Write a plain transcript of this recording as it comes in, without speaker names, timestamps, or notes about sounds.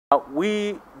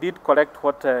We did collect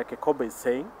what Kekobe is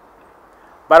saying,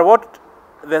 but what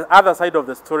the other side of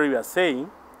the story we are saying,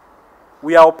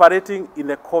 we are operating in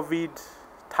the COVID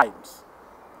times,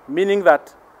 meaning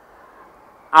that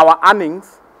our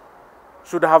earnings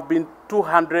should have been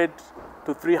 200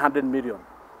 to 300 million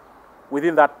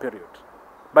within that period.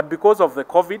 But because of the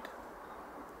COVID,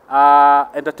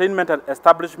 entertainment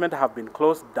establishments have been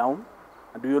closed down.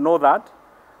 And do you know that?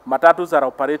 Matatus are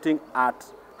operating at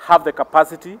half the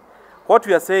capacity. What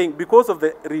we are saying, because of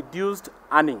the reduced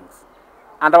earnings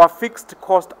and our fixed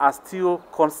costs are still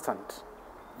constant,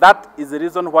 that is the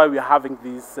reason why we are having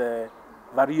this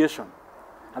variation.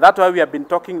 And that's why we have been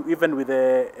talking even with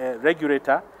the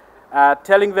regulator,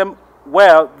 telling them,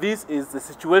 well, this is the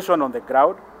situation on the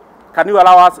ground. Can you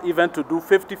allow us even to do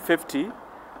 50-50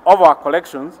 of our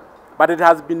collections? But it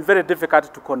has been very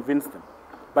difficult to convince them.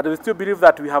 But we still believe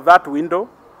that we have that window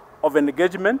of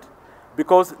engagement,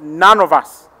 because none of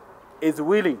us is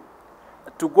willing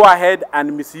to go ahead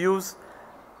and misuse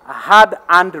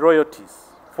hard-earned royalties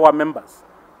for our members.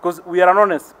 Because we are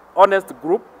an honest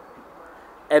group,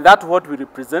 and that's what we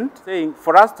represent. Saying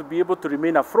for us to be able to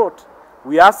remain afloat,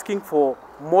 we are asking for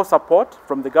more support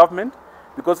from the government,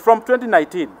 because from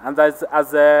 2019, and as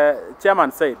the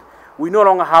chairman said, we no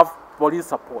longer have police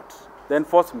support, the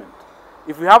enforcement.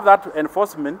 If we have that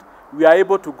enforcement, we are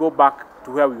able to go back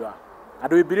to where we are.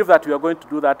 And we believe that we are going to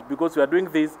do that because we are doing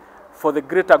this for the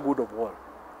greater good of all.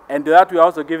 And that we are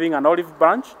also giving an olive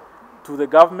branch to the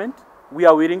government. We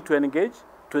are willing to engage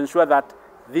to ensure that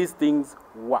these things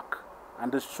work,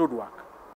 and they should work.